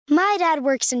My dad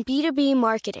works in B2B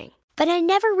marketing, but I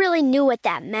never really knew what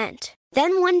that meant.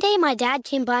 Then one day my dad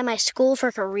came by my school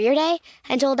for career day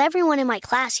and told everyone in my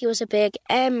class he was a big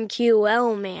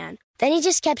MQL man. Then he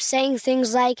just kept saying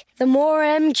things like, the more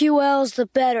MQLs, the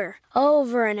better,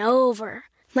 over and over.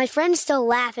 My friends still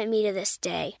laugh at me to this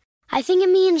day. I think it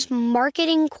means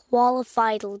marketing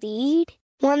qualified lead.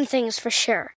 One thing's for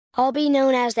sure, I'll be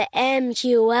known as the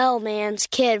MQL man's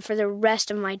kid for the rest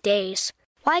of my days.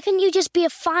 Why couldn't you just be a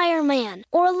fireman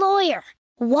or a lawyer?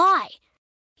 Why?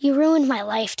 You ruined my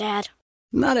life, Dad.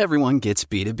 Not everyone gets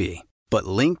B2B, but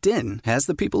LinkedIn has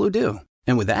the people who do.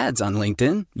 And with ads on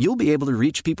LinkedIn, you'll be able to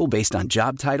reach people based on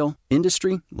job title,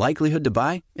 industry, likelihood to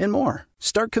buy, and more.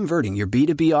 Start converting your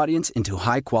B2B audience into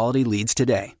high-quality leads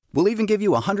today. We'll even give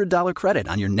you a $100 credit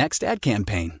on your next ad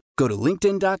campaign. Go to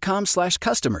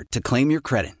linkedin.com/customer to claim your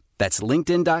credit. That's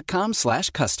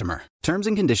linkedin.com/customer. Terms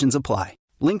and conditions apply.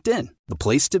 LinkedIn, the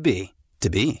place to be, to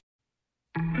be.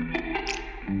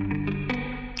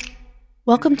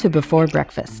 Welcome to Before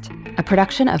Breakfast, a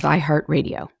production of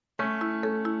iHeartRadio.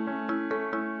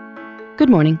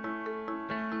 Good morning.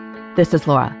 This is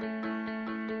Laura.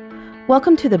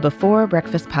 Welcome to the Before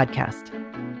Breakfast podcast.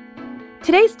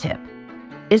 Today's tip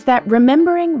is that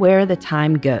remembering where the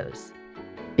time goes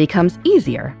becomes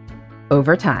easier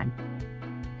over time.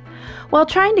 While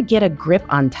trying to get a grip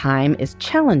on time is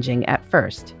challenging at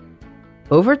first,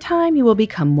 over time you will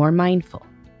become more mindful,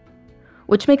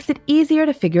 which makes it easier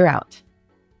to figure out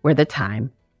where the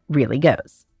time really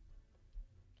goes.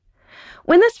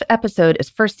 When this episode is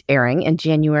first airing in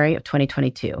January of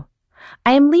 2022,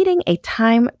 I am leading a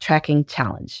time tracking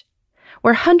challenge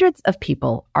where hundreds of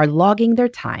people are logging their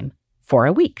time for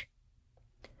a week.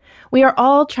 We are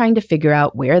all trying to figure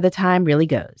out where the time really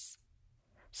goes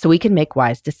so we can make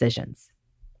wise decisions.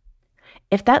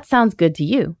 If that sounds good to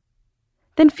you,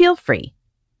 then feel free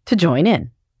to join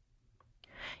in.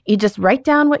 You just write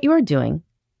down what you are doing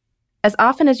as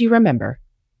often as you remember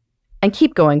and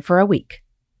keep going for a week.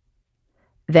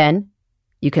 Then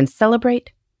you can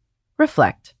celebrate,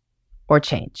 reflect, or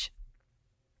change.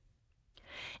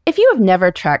 If you have never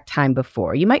tracked time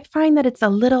before, you might find that it's a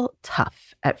little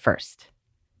tough at first.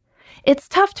 It's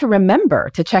tough to remember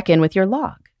to check in with your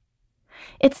log.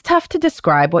 It's tough to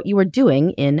describe what you were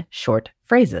doing in short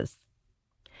phrases.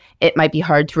 It might be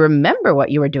hard to remember what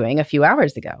you were doing a few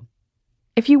hours ago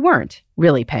if you weren't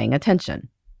really paying attention.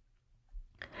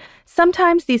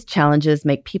 Sometimes these challenges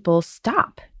make people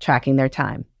stop tracking their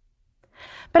time.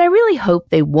 But I really hope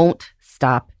they won't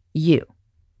stop you.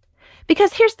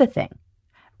 Because here's the thing.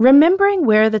 Remembering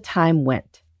where the time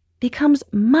went becomes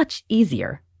much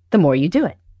easier the more you do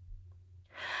it.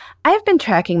 I have been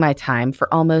tracking my time for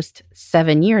almost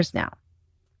 7 years now.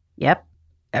 Yep,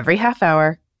 every half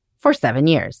hour for 7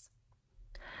 years.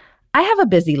 I have a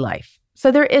busy life,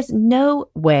 so there is no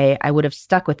way I would have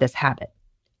stuck with this habit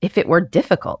if it were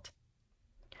difficult.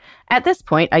 At this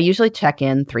point, I usually check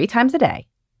in 3 times a day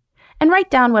and write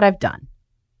down what I've done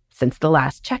since the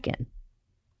last check-in.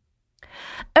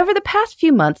 Over the past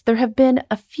few months, there have been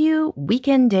a few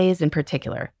weekend days in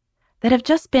particular that have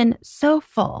just been so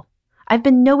full, I've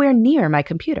been nowhere near my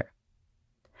computer.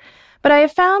 But I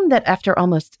have found that after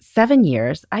almost 7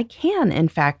 years, I can, in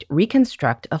fact,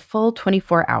 reconstruct a full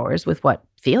 24 hours with what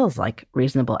feels like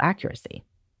reasonable accuracy.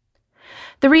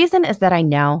 The reason is that I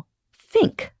now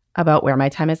think about where my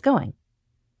time is going.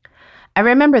 I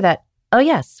remember that, oh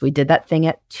yes, we did that thing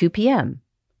at 2 p.m.,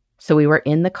 so we were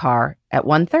in the car at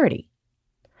 1:30.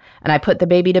 And I put the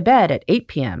baby to bed at 8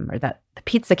 p.m., or that the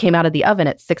pizza came out of the oven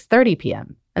at 6:30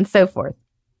 p.m., and so forth.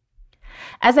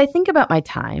 As I think about my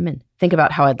time and think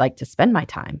about how I'd like to spend my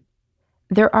time,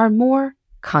 there are more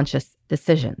conscious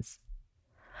decisions.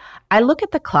 I look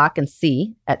at the clock and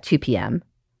see at 2 p.m.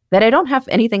 that I don't have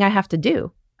anything I have to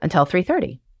do until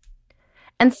 3:30.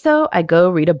 And so I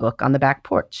go read a book on the back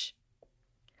porch.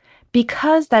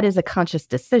 Because that is a conscious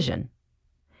decision,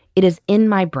 it is in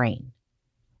my brain,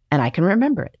 and I can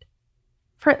remember it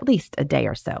for at least a day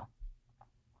or so.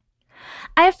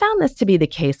 I have found this to be the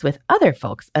case with other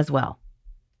folks as well.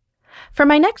 For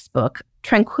my next book,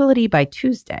 Tranquility by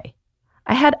Tuesday,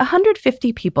 I had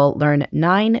 150 people learn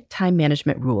 9 time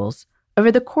management rules over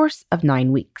the course of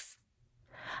 9 weeks.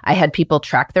 I had people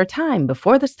track their time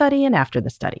before the study and after the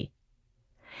study.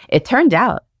 It turned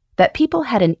out that people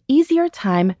had an easier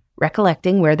time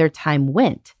recollecting where their time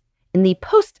went in the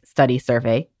post-study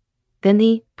survey than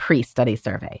the pre-study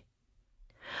survey.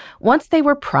 Once they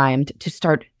were primed to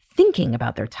start thinking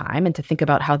about their time and to think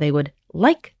about how they would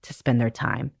like to spend their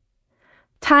time,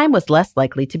 time was less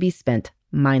likely to be spent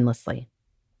mindlessly.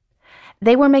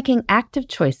 They were making active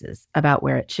choices about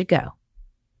where it should go.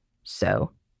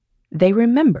 So, they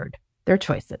remembered their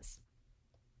choices.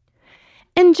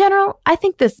 In general, I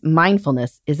think this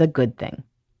mindfulness is a good thing.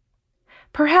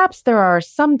 Perhaps there are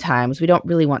some times we don't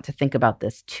really want to think about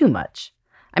this too much.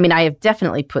 I mean, I have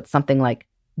definitely put something like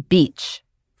beach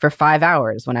for 5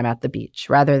 hours when I'm at the beach,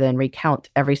 rather than recount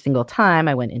every single time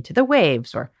I went into the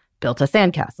waves or built a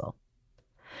sandcastle.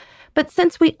 But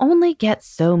since we only get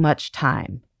so much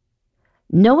time,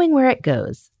 knowing where it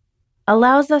goes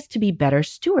allows us to be better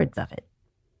stewards of it.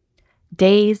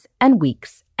 Days and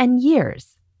weeks and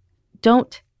years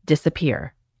don't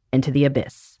disappear into the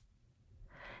abyss.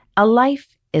 A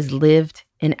life is lived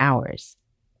in hours.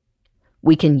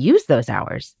 We can use those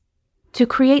hours to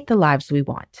create the lives we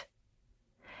want.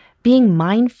 Being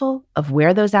mindful of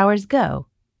where those hours go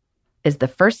is the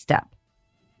first step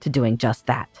to doing just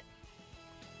that.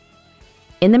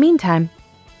 In the meantime,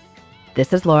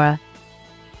 this is Laura.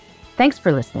 Thanks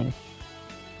for listening,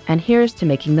 and here's to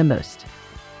making the most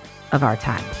of our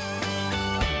time.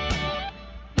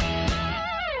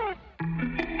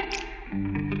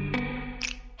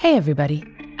 Hey everybody,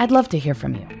 I'd love to hear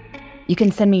from you. You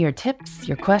can send me your tips,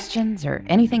 your questions, or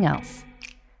anything else.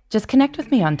 Just connect with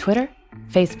me on Twitter,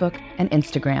 Facebook, and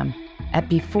Instagram at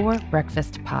Before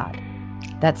Breakfast Pod.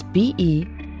 That's BE,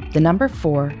 the number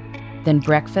 4, then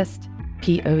breakfast,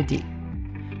 POD.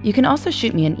 You can also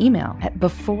shoot me an email at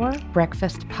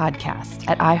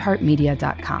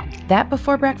beforebreakfastpodcast@iheartmedia.com. That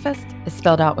Before Breakfast is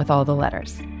spelled out with all the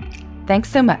letters. Thanks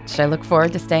so much. I look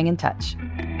forward to staying in touch.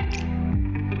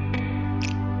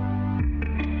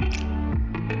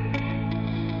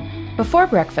 Before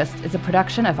Breakfast is a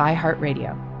production of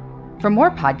iHeartRadio. For more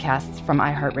podcasts from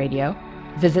iHeartRadio,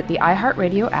 visit the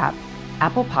iHeartRadio app,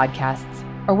 Apple Podcasts,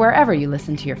 or wherever you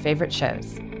listen to your favorite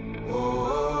shows.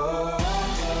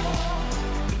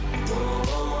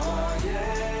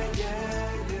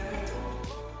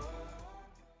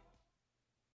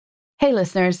 Hey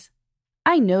listeners,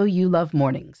 I know you love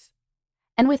mornings.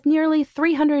 And with nearly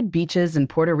 300 beaches in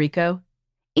Puerto Rico,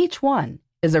 each one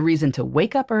is a reason to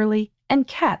wake up early and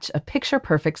catch a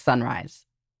picture-perfect sunrise.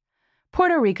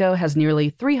 Puerto Rico has nearly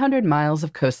 300 miles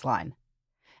of coastline,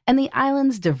 and the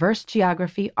island's diverse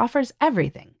geography offers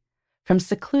everything from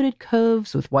secluded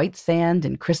coves with white sand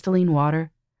and crystalline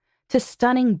water to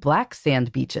stunning black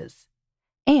sand beaches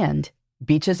and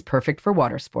beaches perfect for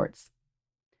water sports.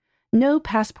 No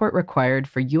passport required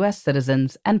for U.S.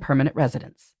 citizens and permanent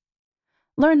residents.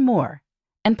 Learn more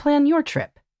and plan your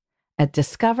trip at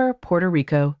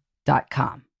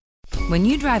discoverpuertorico.com. When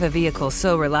you drive a vehicle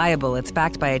so reliable it's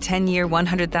backed by a 10-year,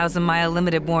 100,000-mile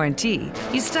limited warranty,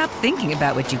 you stop thinking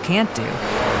about what you can't do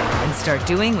and start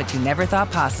doing what you never thought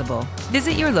possible.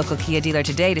 Visit your local Kia dealer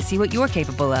today to see what you're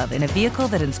capable of in a vehicle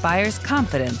that inspires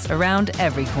confidence around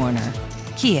every corner.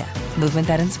 Kia, movement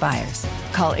that inspires.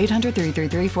 Call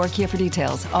 800-333-4KIA for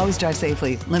details. Always drive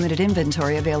safely. Limited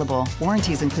inventory available.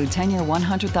 Warranties include 10-year,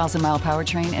 100,000-mile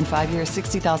powertrain and 5-year,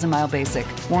 60,000-mile basic.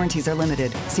 Warranties are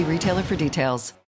limited. See retailer for details.